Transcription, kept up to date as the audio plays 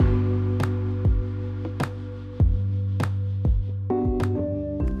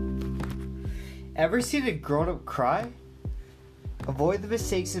Ever seen a grown-up cry? Avoid the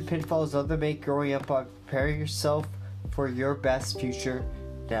mistakes and pitfalls others make growing up by preparing yourself for your best future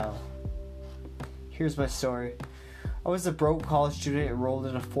now. Here's my story. I was a broke college student enrolled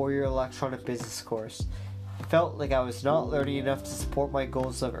in a 4-year electronic business course. I felt like I was not learning enough to support my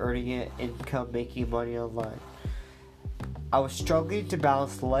goals of earning an income making money online. I was struggling to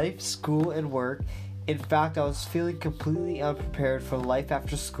balance life, school, and work. In fact, I was feeling completely unprepared for life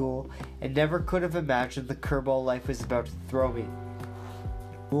after school and never could have imagined the curveball life was about to throw me.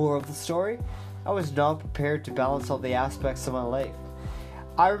 Moral of the story? I was not prepared to balance all the aspects of my life.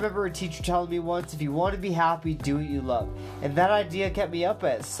 I remember a teacher telling me once, if you want to be happy, do what you love. And that idea kept me up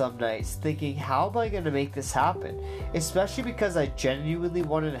at some nights, thinking, how am I going to make this happen? Especially because I genuinely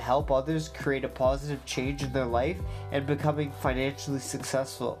wanted to help others create a positive change in their life and becoming financially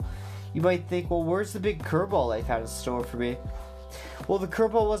successful. You might think, well, where's the big curveball life had in store for me? Well, the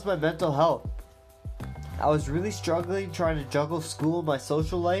curveball was my mental health. I was really struggling trying to juggle school and my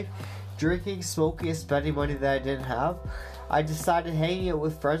social life, drinking, smoking, and spending money that I didn't have. I decided hanging out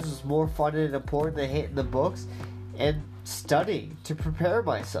with friends was more fun and important than hitting the books and studying to prepare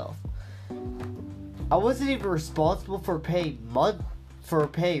myself. I wasn't even responsible for paying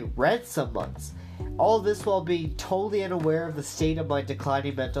rent some months. All this while being totally unaware of the state of my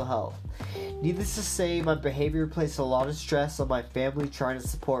declining mental health. Needless to say, my behavior placed a lot of stress on my family trying to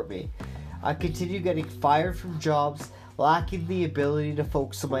support me. I continued getting fired from jobs, lacking the ability to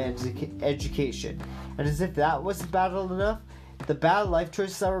focus on my education. And as if that wasn't bad enough, the bad life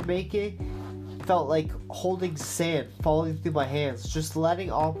choices I were making felt like holding sand falling through my hands, just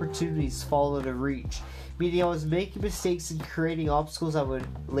letting opportunities fall out of reach. Meaning I was making mistakes and creating obstacles I would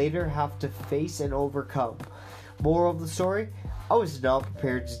later have to face and overcome. Moral of the story? I was not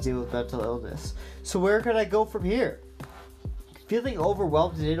prepared to deal with mental illness. So where could I go from here? Feeling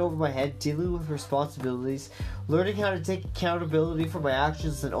overwhelmed and in over my head, dealing with responsibilities, learning how to take accountability for my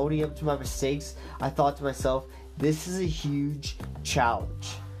actions and owning up to my mistakes, I thought to myself, this is a huge challenge.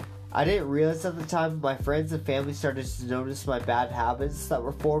 I didn't realize at the time my friends and family started to notice my bad habits that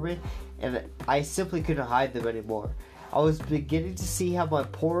were forming, and I simply couldn't hide them anymore. I was beginning to see how my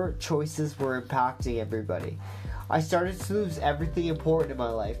poor choices were impacting everybody. I started to lose everything important in my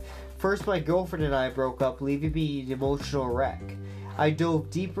life. First, my girlfriend and I broke up, leaving me an emotional wreck. I dove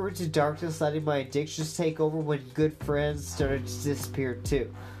deeper into darkness, letting my addictions take over when good friends started to disappear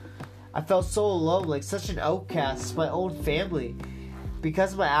too. I felt so alone, like such an outcast to my own family,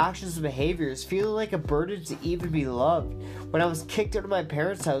 because of my actions and behaviors, feeling like a burden to even be loved. When I was kicked out of my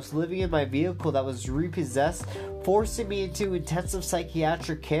parents' house, living in my vehicle that was repossessed, forcing me into intensive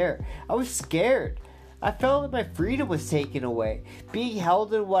psychiatric care, I was scared. I felt like my freedom was taken away, being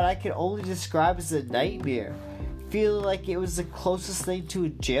held in what I could only describe as a nightmare, feeling like it was the closest thing to a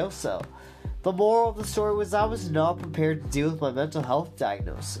jail cell. The moral of the story was I was not prepared to deal with my mental health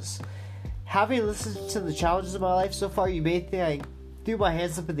diagnosis. Having listened to the challenges of my life so far, you may think I threw my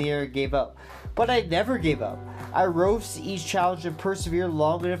hands up in the air and gave up. But I never gave up. I rose to each challenge and persevered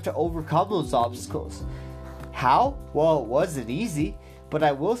long enough to overcome those obstacles. How? Well, it wasn't easy. But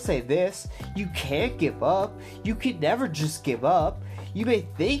I will say this, you can't give up. You can never just give up. You may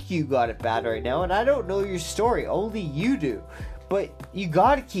think you got it bad right now, and I don't know your story, only you do. But you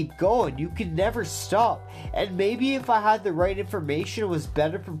gotta keep going, you can never stop. And maybe if I had the right information and was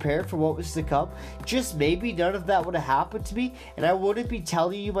better prepared for what was to come, just maybe none of that would have happened to me, and I wouldn't be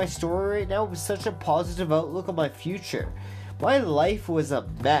telling you my story right now with such a positive outlook on my future. My life was a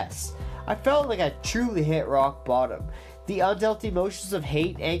mess. I felt like I truly hit rock bottom. The undealt emotions of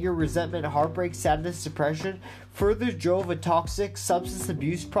hate, anger, resentment, heartbreak, sadness, depression further drove a toxic substance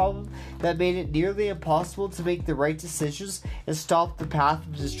abuse problem that made it nearly impossible to make the right decisions and stop the path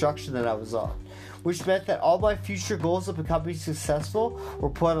of destruction that I was on, which meant that all my future goals of becoming successful were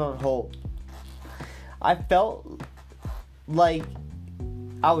put on hold. I felt like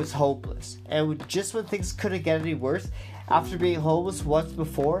I was hopeless, and just when things couldn't get any worse, after being homeless once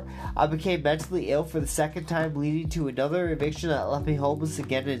before, I became mentally ill for the second time, leading to another eviction that left me homeless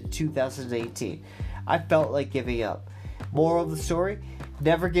again in 2018. I felt like giving up. Moral of the story?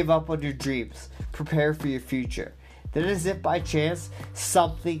 Never give up on your dreams. Prepare for your future. Then as if by chance,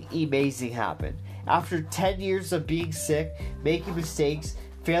 something amazing happened. After 10 years of being sick, making mistakes,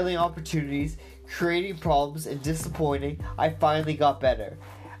 failing opportunities, creating problems, and disappointing, I finally got better.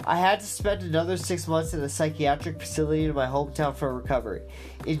 I had to spend another 6 months in a psychiatric facility in my hometown for recovery.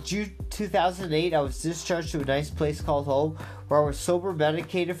 In June 2008, I was discharged to a nice place called home, where I was sober,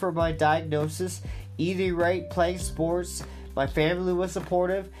 medicated for my diagnosis, eating right, playing sports. My family was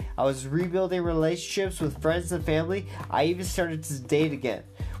supportive. I was rebuilding relationships with friends and family. I even started to date again.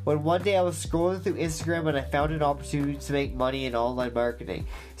 when one day I was scrolling through Instagram and I found an opportunity to make money in online marketing,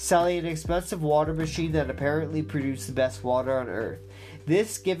 selling an expensive water machine that apparently produced the best water on earth.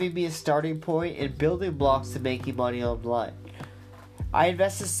 This giving me a starting point and building blocks to making money online. I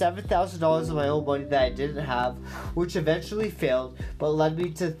invested $7,000 of my own money that I didn't have, which eventually failed, but led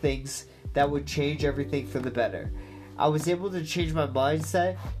me to things that would change everything for the better. I was able to change my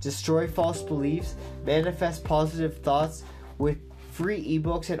mindset, destroy false beliefs, manifest positive thoughts with free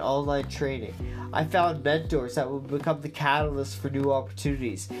ebooks and online training. I found mentors that would become the catalyst for new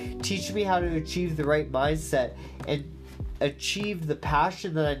opportunities, teach me how to achieve the right mindset and achieve the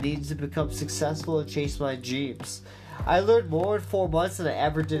passion that I needed to become successful and chase my dreams. I learned more in 4 months than I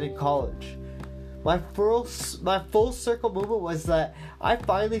ever did in college. My full circle movement was that I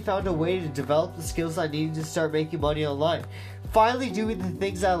finally found a way to develop the skills I needed to start making money online. Finally doing the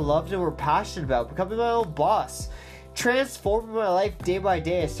things I loved and were passionate about, becoming my own boss. Transforming my life day by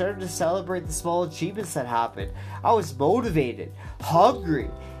day, I started to celebrate the small achievements that happened. I was motivated, hungry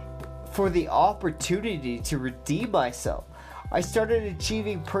for the opportunity to redeem myself. I started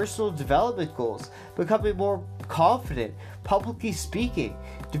achieving personal development goals, becoming more confident, publicly speaking,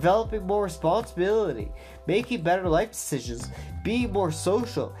 developing more responsibility, making better life decisions, being more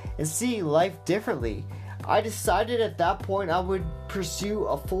social, and seeing life differently. I decided at that point I would pursue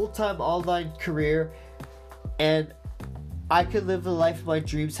a full-time online career and I could live the life of my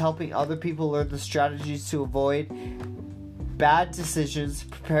dreams, helping other people learn the strategies to avoid bad decisions,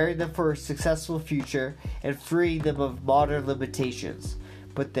 preparing them for a successful future, and freeing them of modern limitations.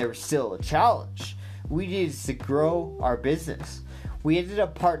 But there was still a challenge. We needed to grow our business. We ended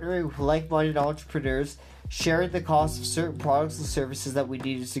up partnering with like-minded entrepreneurs, sharing the cost of certain products and services that we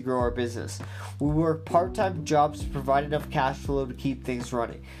needed to grow our business. We worked part-time jobs to provide enough cash flow to keep things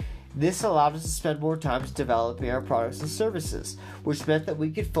running. This allowed us to spend more time developing our products and services, which meant that we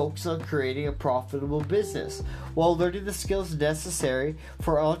could focus on creating a profitable business while learning the skills necessary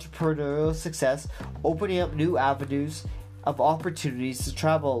for entrepreneurial success, opening up new avenues of opportunities to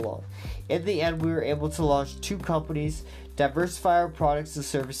travel along. In the end, we were able to launch 2 companies, diversify our products and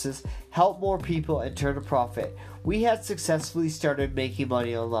services, help more people, and turn a profit. We had successfully started making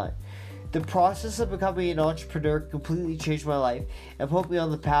money online. The process of becoming an entrepreneur completely changed my life and put me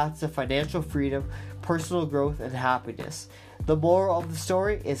on the path to financial freedom, personal growth, and happiness. The moral of the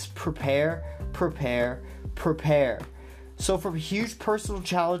story is prepare, prepare, prepare. So from huge personal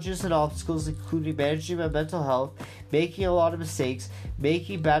challenges and obstacles, including managing my mental health, making a lot of mistakes,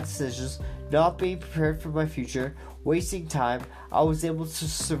 making bad decisions, not being prepared for my future, wasting time, I was able to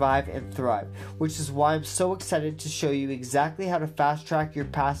survive and thrive, which is why I'm so excited to show you exactly how to fast track your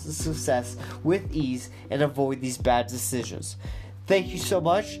path to success with ease and avoid these bad decisions. Thank you so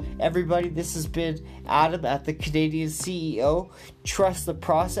much, everybody. This has been Adam at the Canadian CEO. Trust the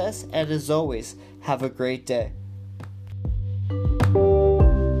process, and as always, have a great day.